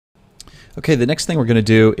Okay, the next thing we're going to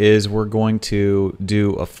do is we're going to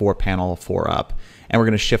do a 4-panel 4-up, and we're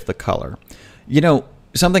going to shift the color. You know,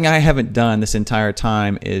 something I haven't done this entire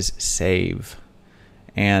time is save.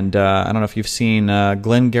 And I don't know if you've seen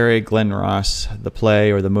Glengarry Glen Ross, the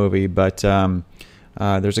play or the movie, but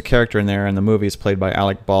there's a character in there, and the movie is played by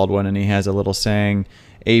Alec Baldwin, and he has a little saying,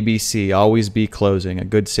 ABC, always be closing. A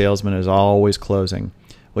good salesman is always closing.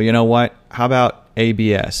 Well, you know what? How about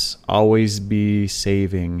ABS, always be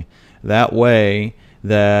saving? That way,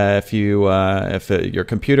 if your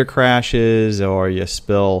computer crashes or you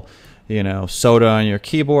spill, soda on your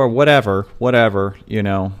keyboard, whatever,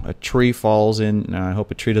 a tree falls in. No, I hope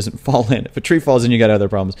a tree doesn't fall in. If a tree falls in, you got other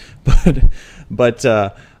problems. But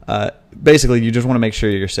basically, you just want to make sure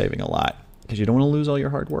you're saving a lot because you don't want to lose all your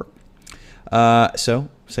hard work. So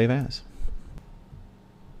save as.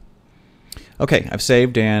 Okay, I've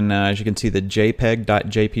saved, and as you can see, the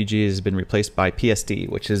JPEG.jpg has been replaced by PSD,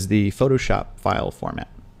 which is the Photoshop file format.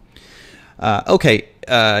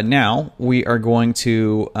 Now we are going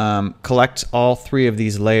to collect all 3 of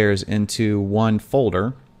these layers into one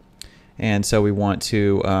folder. And so we want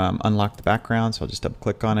to unlock the background, so I'll just double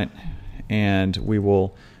click on it, and we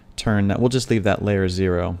will turn that. We'll just leave that layer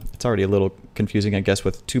 0. It's already a little confusing, I guess,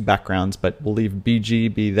 with 2 backgrounds, but we'll leave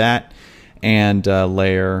BG be that, and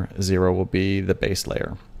layer 0 will be the base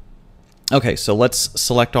layer. Okay, so let's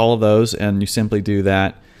select all of those, and you simply do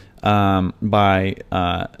that by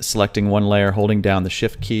selecting one layer, holding down the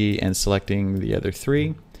Shift key, and selecting the other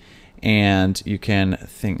 3. And you can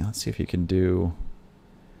let's see if you can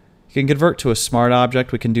convert to a smart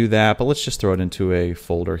object. We can do that, but let's just throw it into a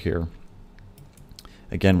folder here.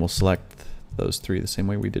 Again, we'll select those 3 the same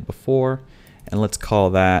way we did before, and let's call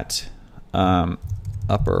that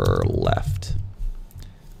upper left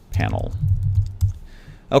panel.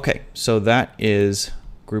 Okay, so that is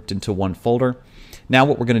grouped into one folder. Now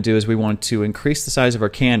what we're going to do is we want to increase the size of our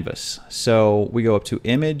canvas. So we go up to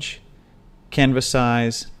Image, Canvas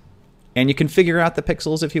Size, and you can figure out the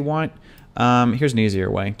pixels if you want. Here's an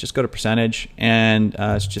easier way. Just go to percentage, and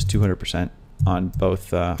it's just 200% on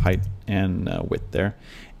both height and width there.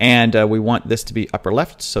 And we want this to be upper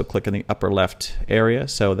left, so click on the upper left area.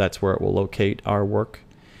 So that's where it will locate our work.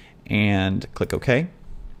 And click OK.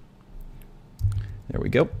 There we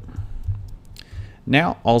go.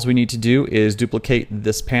 Now, all we need to do is duplicate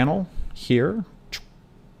this panel here.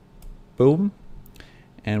 Boom.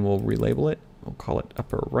 And we'll relabel it. We'll call it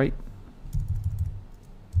upper right.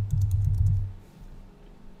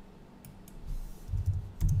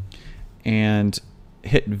 And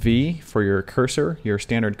hit V for your cursor, your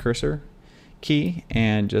standard cursor key,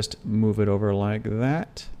 and just move it over like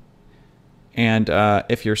that. And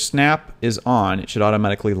if your snap is on, it should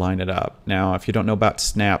automatically line it up. Now, if you don't know about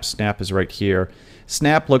snap, snap is right here.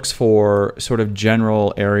 Snap looks for sort of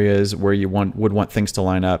general areas where you would want things to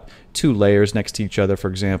line up. 2 layers next to each other, for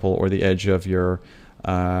example, or the edge of your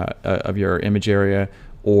image area,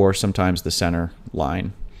 or sometimes the center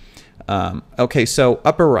line. Okay, so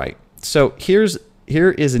upper right. So here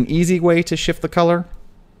is an easy way to shift the color.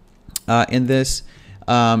 In this,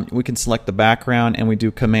 we can select the background, and we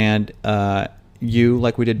do Command U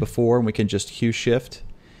like we did before, and we can just hue shift.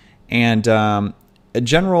 And a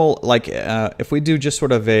general, like if we do just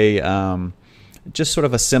sort of a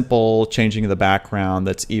simple changing of the background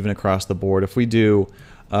that's even across the board. If we do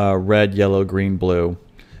red, yellow, green, blue,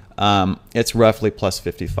 it's roughly plus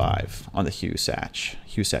 55 on the hue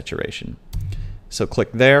saturation. So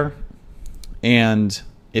click there. And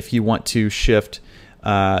if you want to shift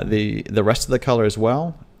the rest of the color as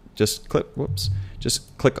well, just click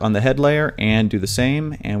on the head layer and do the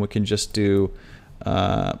same, and we can just do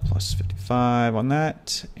plus 55 on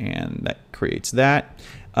that, and that creates that.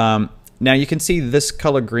 Now you can see this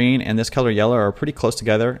color green and this color yellow are pretty close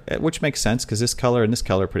together, which makes sense because this color and this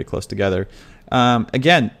color are pretty close together.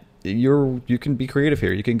 Again, you can be creative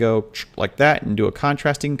here. You can go like that and do a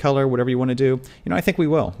contrasting color, whatever you want to do. I think we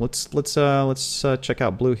will. Let's check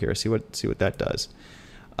out blue here. See what that does.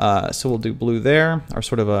 So we'll do blue there, or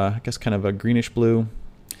sort of I guess kind of a greenish blue,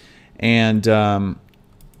 and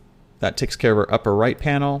that takes care of our upper right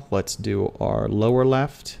panel. Let's do our lower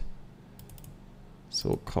left. So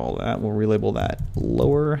we'll call that. We'll relabel that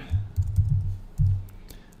lower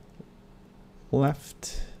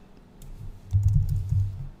left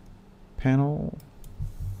panel,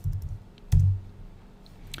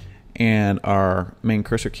 and our main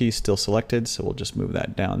cursor key is still selected, so we'll just move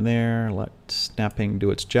that down there, let snapping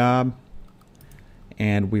do its job,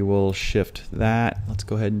 and we will shift that. Let's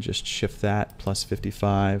go ahead and just shift that plus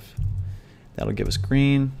 55. That'll give us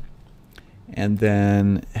green. And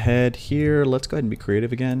then head here, let's go ahead and be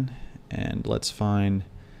creative again, and let's find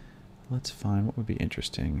let's find what would be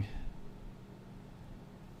interesting.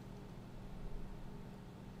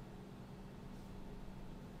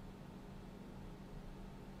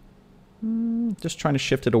 Just trying to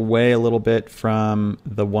shift it away a little bit from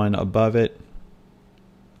the one above it.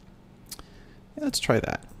 Yeah, let's try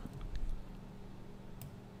that.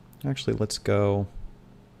 Actually, let's go.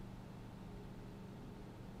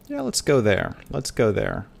 Yeah, let's go there. Let's go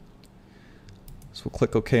there. So we'll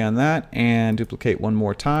click OK on that and duplicate one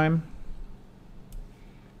more time.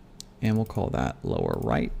 And we'll call that lower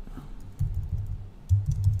right.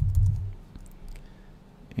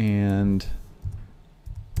 And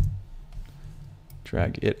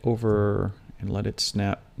drag it over and let it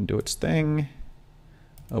snap and do its thing.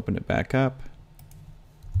 Open it back up.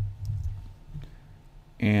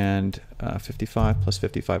 And 55 plus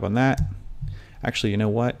 55 on that. Actually, you know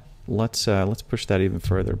what? Let's push that even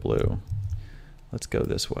further blue. Let's go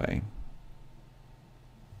this way.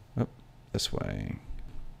 Oh, this way.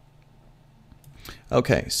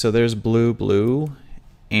 Okay, so there's blue, blue,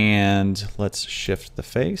 and let's shift the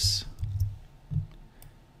face.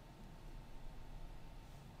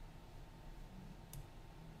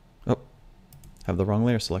 Oh, have the wrong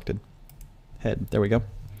layer selected. Head, there we go.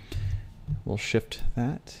 We'll shift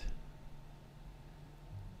that.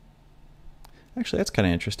 Actually, that's kind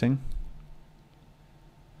of interesting.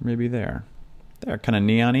 Maybe there. There, kind of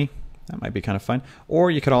neon-y. That might be kind of fun. Or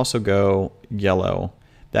you could also go yellow.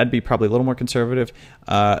 That'd be probably a little more conservative.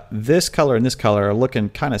 This color and this color are looking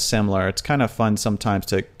kind of similar. It's kind of fun sometimes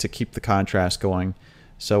to keep the contrast going.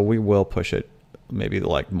 So we will push it maybe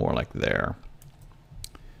like more like there.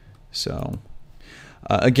 So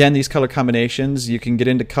again, these color combinations, you can get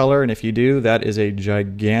into color, and if you do, that is a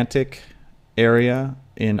gigantic area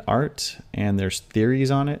in art, and there's theories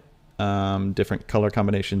on it. Different color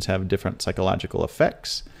combinations have different psychological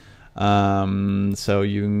effects. So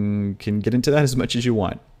you can get into that as much as you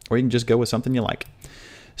want, or you can just go with something you like.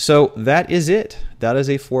 So that is it. That is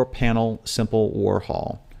a 4-panel simple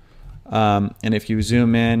Warhol. And if you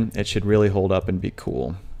zoom in, it should really hold up and be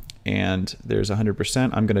cool. And there's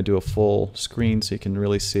 100%. I'm going to do a full screen so you can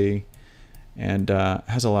really see. And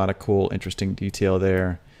has a lot of cool, interesting detail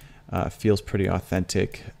there. Feels pretty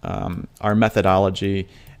authentic. Our methodology,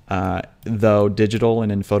 though digital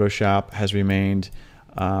and in Photoshop, has remained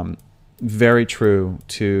very true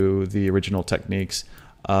to the original techniques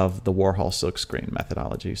of the Warhol silkscreen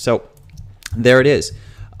methodology. So there it is.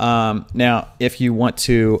 Now, if you want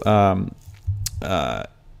to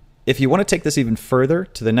take this even further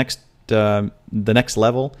to the next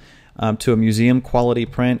level, to a museum quality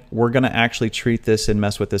print, we're going to actually treat this and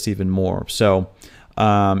mess with this even more. So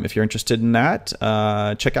if you're interested in that,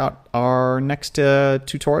 check out our next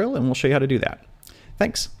tutorial and we'll show you how to do that.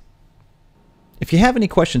 Thanks. If you have any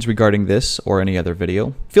questions regarding this or any other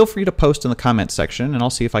video, feel free to post in the comments section and I'll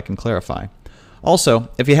see if I can clarify. Also,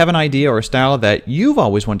 if you have an idea or a style that you've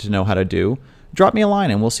always wanted to know how to do, drop me a line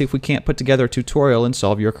and we'll see if we can't put together a tutorial and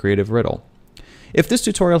solve your creative riddle. If this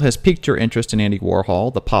tutorial has piqued your interest in Andy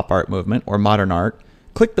Warhol, the pop art movement, or modern art,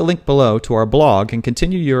 click the link below to our blog and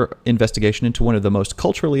continue your investigation into one of the most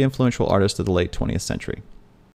culturally influential artists of the late 20th century.